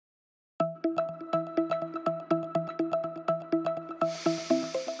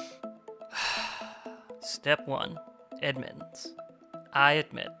Step 1. Admittance. I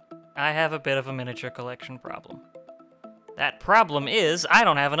admit, I have a bit of a miniature collection problem. That problem is, I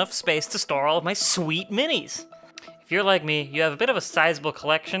don't have enough space to store all of my sweet minis. If you're like me, you have a bit of a sizable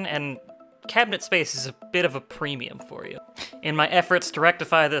collection, and cabinet space is a bit of a premium for you. In my efforts to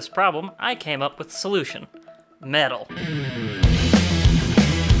rectify this problem, I came up with a solution. Metal.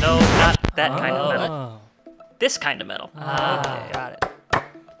 No, not that kind of metal. This kind of metal. Okay, got it.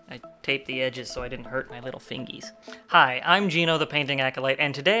 I taped the edges so I didn't hurt my little fingies. Hi, I'm Gino the Painting Acolyte,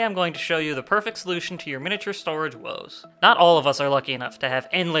 and today I'm going to show you the perfect solution to your miniature storage woes. Not all of us are lucky enough to have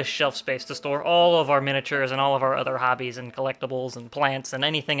endless shelf space to store all of our miniatures and all of our other hobbies and collectibles and plants and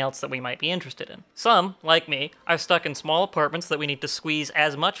anything else that we might be interested in. Some, like me, are stuck in small apartments that we need to squeeze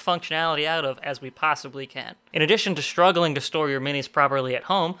as much functionality out of as we possibly can. In addition to struggling to store your minis properly at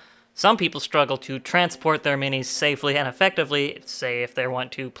home, some people struggle to transport their minis safely and effectively, say if they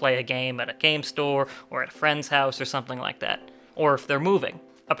want to play a game at a game store or at a friend's house or something like that, or if they're moving.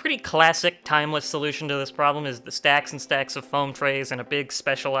 A pretty classic, timeless solution to this problem is the stacks and stacks of foam trays in a big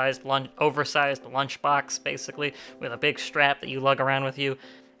specialized, oversized lunchbox, basically, with a big strap that you lug around with you.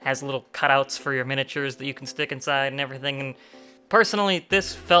 Has little cutouts for your miniatures that you can stick inside and everything, and personally,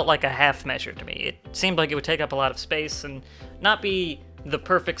 this felt like a half measure to me. It seemed like it would take up a lot of space and not be the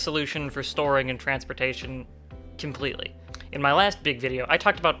perfect solution for storing and transportation completely. In my last big video, I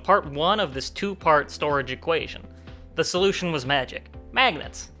talked about part 1 of this 2-part storage equation. The solution was magic.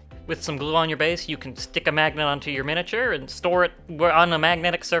 Magnets. With some glue on your base, you can stick a magnet onto your miniature and store it on a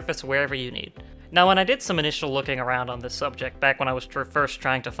magnetic surface wherever you need. Now, when I did some initial looking around on this subject back when I was first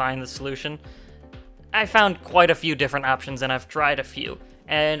trying to find the solution, I found quite a few different options, and I've tried a few.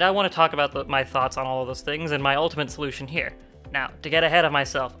 And I want to talk about my thoughts on all of those things and my ultimate solution here. Now, to get ahead of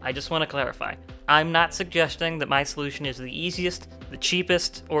myself, I just want to clarify. I'm not suggesting that my solution is the easiest, the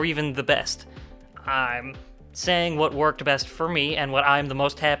cheapest, or even the best. I'm saying what worked best for me and what I'm the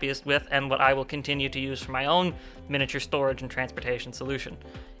most happiest with and what I will continue to use for my own miniature storage and transportation solution.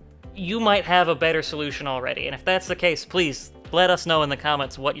 You might have a better solution already, and if that's the case, please let us know in the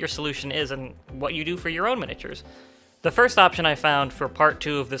comments what your solution is and what you do for your own miniatures. The first option I found for part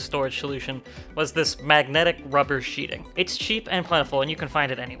 2 of this storage solution was this magnetic rubber sheeting. It's cheap and plentiful, and you can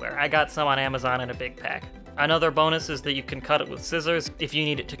find it anywhere. I got some on Amazon in a big pack. Another bonus is that you can cut it with scissors if you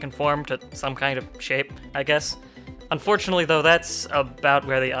need it to conform to some kind of shape, I guess. Unfortunately, though, that's about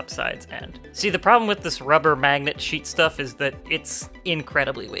where the upsides end. See, the problem with this rubber magnet sheet stuff is that it's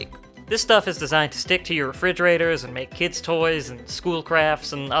incredibly weak. This stuff is designed to stick to your refrigerators and make kids' toys and school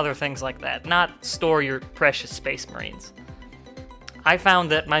crafts and other things like that, not store your precious Space Marines. I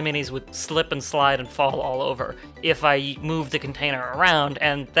found that my minis would slip and slide and fall all over if I moved the container around,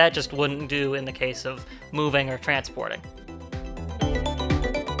 and that just wouldn't do in the case of moving or transporting.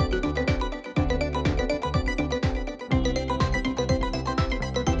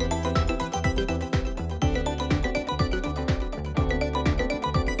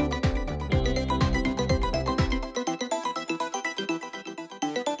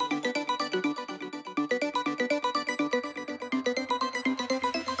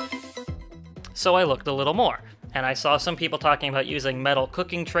 So I looked a little more, and I saw some people talking about using metal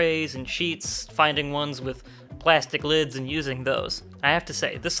cooking trays and sheets, finding ones with plastic lids and using those. I have to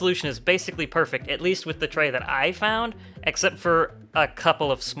say, this solution is basically perfect, at least with the tray that I found, except for a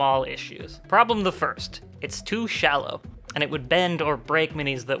couple of small issues. Problem the first, it's too shallow, and it would bend or break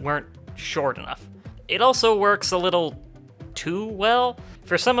minis that weren't short enough. It also works a little too well.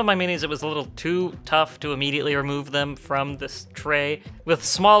 For some of my minis, it was a little too tough to immediately remove them from this tray. With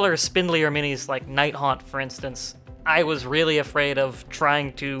smaller, spindlier minis like Nighthaunt, for instance, I was really afraid of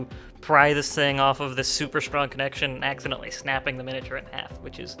trying to pry this thing off of this super strong connection and accidentally snapping the miniature in half,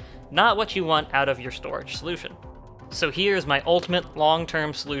 which is not what you want out of your storage solution. So here's my ultimate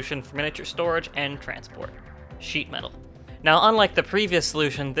long-term solution for miniature storage and transport: sheet metal. Now, unlike the previous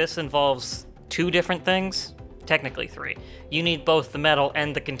solution, this involves 2 different things. Technically 3. You need both the metal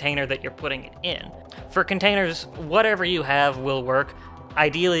and the container that you're putting it in. For containers, whatever you have will work.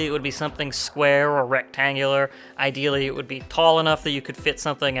 Ideally, it would be something square or rectangular. Ideally, it would be tall enough that you could fit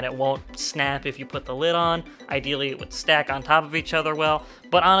something and it won't snap if you put the lid on. Ideally, it would stack on top of each other well.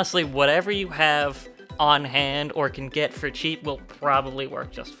 But honestly, whatever you have on hand or can get for cheap will probably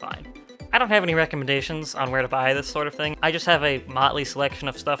work just fine. I don't have any recommendations on where to buy this sort of thing. I just have a motley selection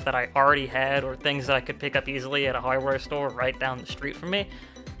of stuff that I already had or things that I could pick up easily at a hardware store right down the street from me.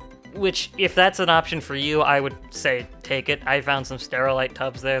 Which, if that's an option for you, I would say take it. I found some Sterilite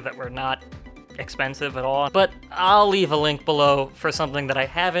tubs there that were not expensive at all, but I'll leave a link below for something that I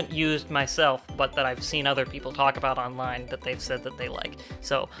haven't used myself, but that I've seen other people talk about online that they've said that they like.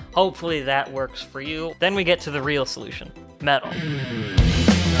 So hopefully that works for you. Then we get to the real solution, metal.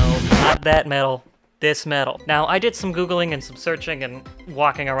 No, not that metal. This metal. Now, I did some Googling and some searching and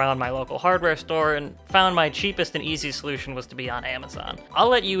walking around my local hardware store and found my cheapest and easiest solution was to be on Amazon. I'll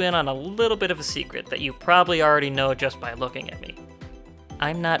let you in on a little bit of a secret that you probably already know just by looking at me.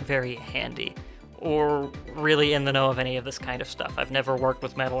 I'm not very handy, or really in the know of any of this kind of stuff. I've never worked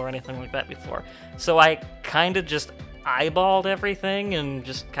with metal or anything like that before. So I kind of just eyeballed everything and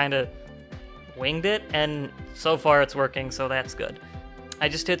just kind of winged it, and so far it's working, so that's good. I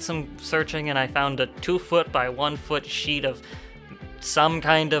just did some searching and I found a 2-foot by 1-foot sheet of some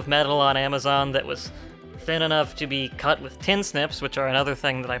kind of metal on Amazon that was thin enough to be cut with tin snips, which are another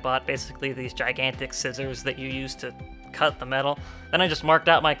thing that I bought, basically these gigantic scissors that you use to cut the metal. Then I just marked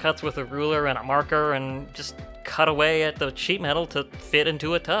out my cuts with a ruler and a marker and just cut away at the sheet metal to fit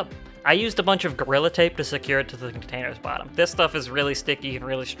into a tub. I used a bunch of Gorilla Tape to secure it to the container's bottom. This stuff is really sticky and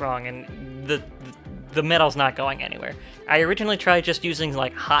really strong, and the metal's not going anywhere. I originally tried just using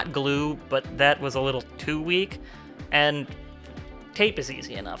like hot glue, but that was a little too weak, and tape is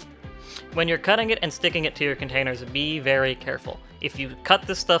easy enough. When you're cutting it and sticking it to your containers, be very careful. If you cut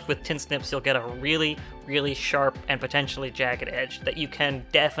this stuff with tin snips, you'll get a really, really sharp and potentially jagged edge that you can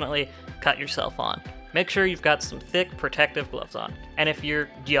definitely cut yourself on. Make sure you've got some thick protective gloves on. And if you're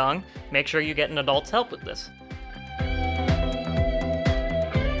young, make sure you get an adult's help with this.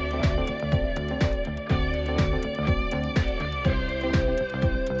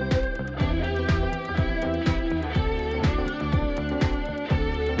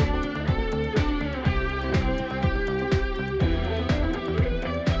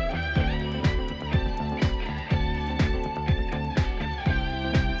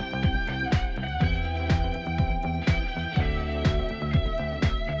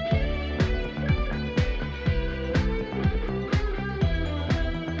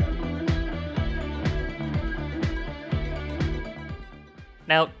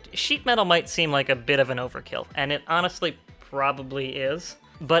 Now, sheet metal might seem like a bit of an overkill, and it honestly probably is,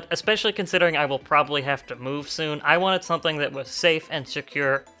 but especially considering I will probably have to move soon, I wanted something that was safe and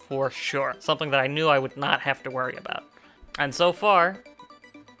secure for sure, something that I knew I would not have to worry about. And so far,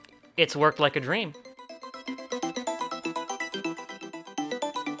 it's worked like a dream.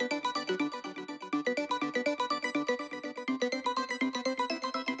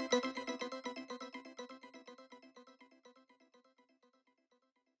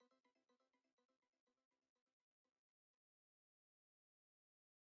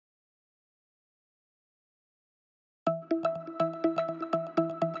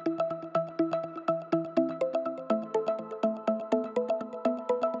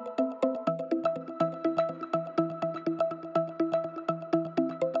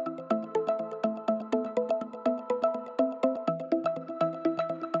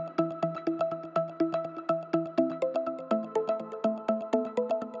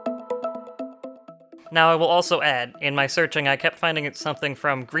 Now, I will also add, in my searching, I kept finding it something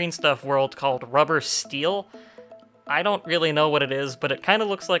from Green Stuff World called rubber steel. I don't really know what it is, but it kind of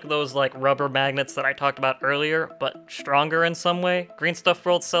looks like those like rubber magnets that I talked about earlier, but stronger in some way. Green Stuff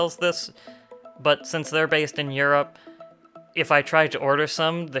World sells this, but since they're based in Europe, if I tried to order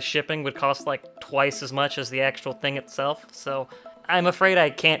some, the shipping would cost like twice as much as the actual thing itself, so I'm afraid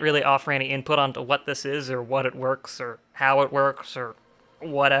I can't really offer any input onto what this is, or what it works, or how it works, or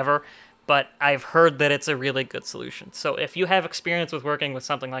whatever. But I've heard that it's a really good solution. So if you have experience with working with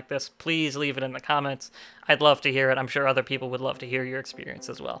something like this, please leave it in the comments. I'd love to hear it. I'm sure other people would love to hear your experience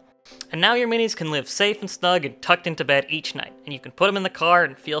as well. And now your minis can live safe and snug and tucked into bed each night, and you can put them in the car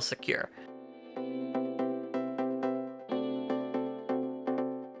and feel secure.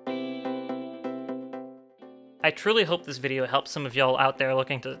 I truly hope this video helps some of y'all out there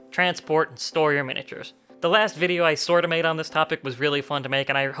looking to transport and store your miniatures. The last video I sorta made on this topic was really fun to make,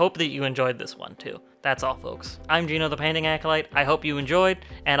 and I hope that you enjoyed this one too. That's all, folks. I'm Gino the Painting Acolyte. I hope you enjoyed,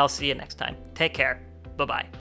 and I'll see you next time. Take care. Bye-bye.